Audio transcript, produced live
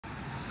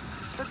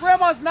For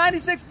Grandma's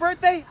 96th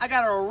birthday, I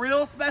got her a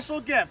real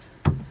special gift.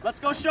 Let's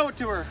go show it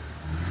to her.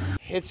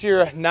 It's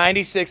your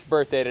 96th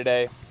birthday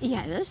today.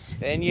 Yes.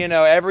 And you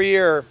know, every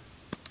year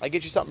I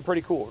get you something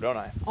pretty cool, don't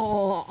I?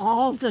 Oh,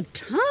 all the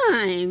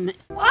time.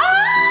 Oh,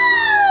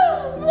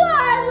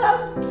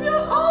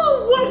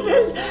 what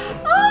is,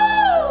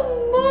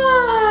 oh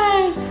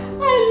my,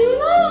 I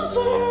love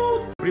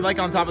it. What do you like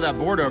on top of that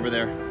board over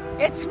there?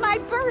 It's my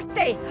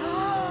birthday.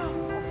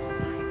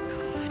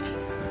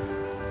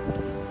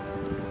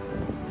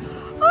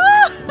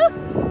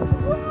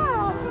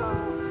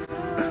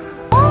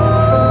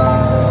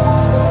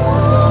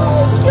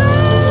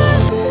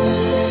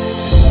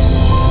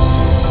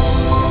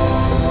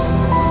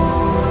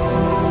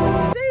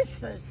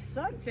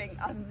 Something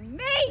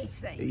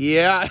amazing.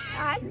 Yeah.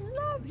 I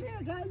love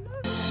it. I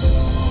love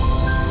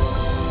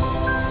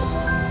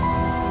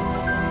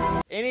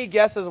it. Any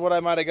guesses what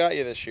I might have got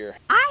you this year?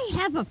 I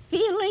have a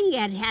feeling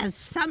it has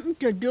something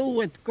to do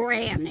with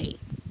Granny.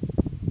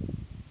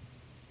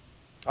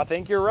 I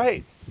think you're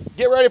right.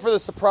 Get ready for the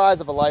surprise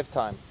of a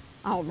lifetime.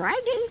 All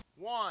righty.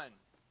 1,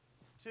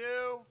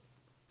 2,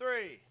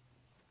 3.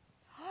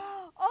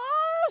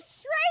 Oh,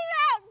 straight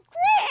up,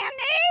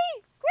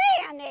 Granny!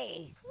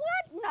 Granny!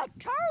 What in a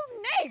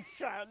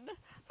tarnation!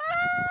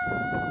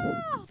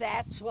 Ah,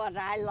 that's what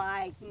I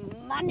like.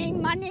 Money,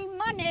 money,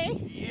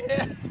 money.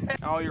 Yeah.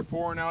 Oh, you're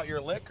pouring out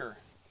your liquor.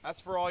 That's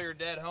for all your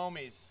dead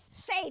homies.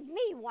 Save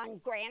me one,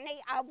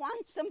 Granny. I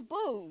want some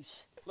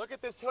booze. Look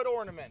at this hood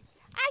ornament.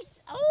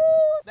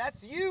 Oh!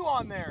 That's you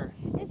on there.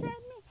 Is that me?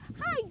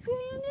 Hi,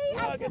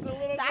 Granny. Look, it's a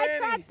little I Granny.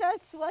 thought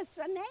this was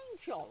an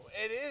angel.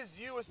 It is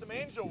you with some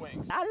angel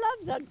wings. I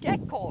love the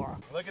decor.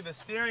 Look at the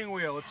steering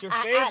wheel. It's your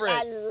favorite.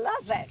 I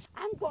love it.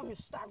 I'm going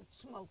to start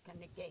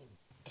smoking again.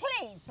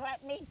 Please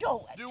let me do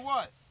it. Do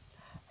what?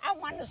 I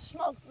want to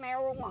smoke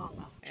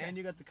marijuana. And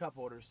you got the cup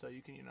holders, so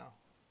you can, you know,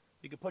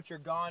 you can put your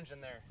ganj in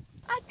there.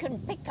 I can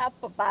pick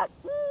up about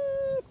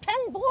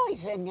 10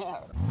 boys in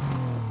there.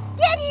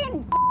 Get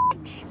in,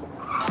 bitch.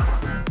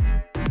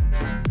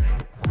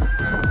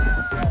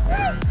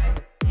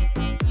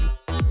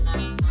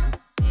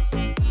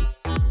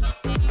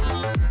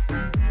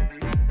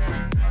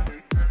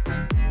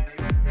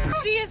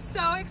 She is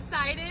so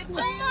excited. Oh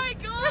my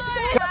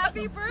God!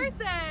 Happy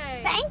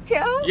birthday! Thank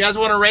you. You guys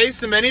want to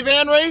race, a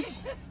minivan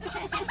race?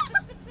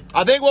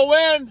 I think we'll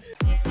win.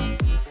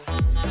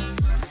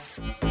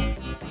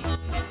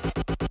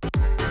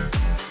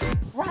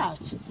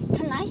 Ross,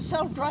 can I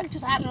sell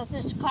drugs out of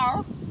this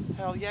car?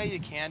 Hell yeah, you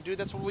can, dude.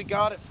 That's what we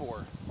got it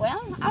for.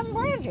 Well, I'm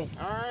ready.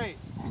 All right.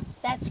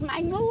 That's my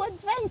new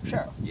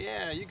adventure.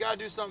 Yeah, you got to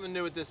do something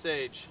new at this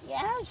age.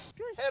 Yes?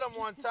 Hit him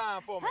one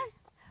time for me.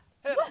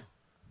 Hit him.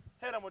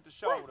 Hit him with the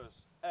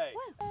shoulders. Hey,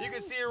 you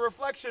can see your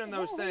reflection in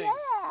those things.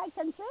 Yeah, I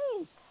can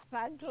see.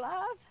 Thug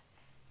love,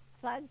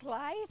 thug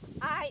life.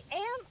 I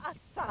am a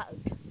thug.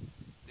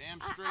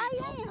 Damn straight. I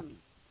am.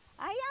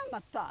 I am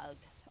a thug.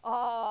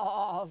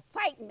 Oh,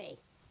 fight me.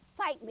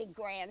 Fight me,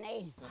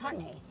 Granny.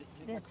 Honey,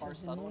 this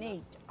is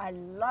neat. I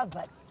love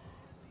it.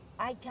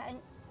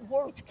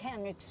 Words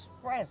can't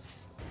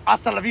express.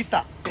 Hasta la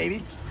vista,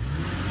 baby.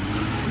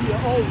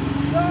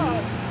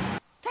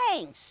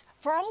 Thanks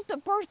for all the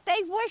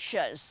birthday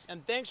wishes.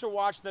 And thanks for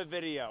watching the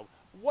video.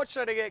 What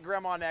should I get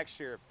Grandma next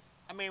year?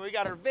 I mean, we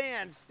got her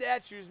vans,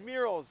 statues,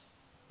 murals.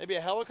 Maybe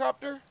a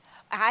helicopter?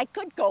 I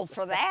could go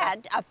for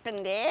that up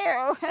in the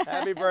air.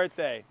 Happy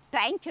birthday.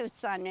 Thank you,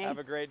 Sonny. Have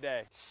a great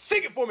day.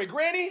 Sing it for me,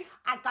 Granny.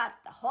 I got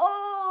the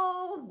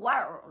whole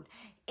world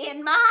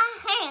in my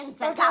hands.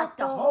 I got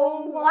the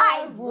whole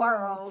wide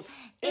world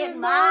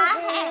in my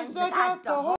hands. I got the whole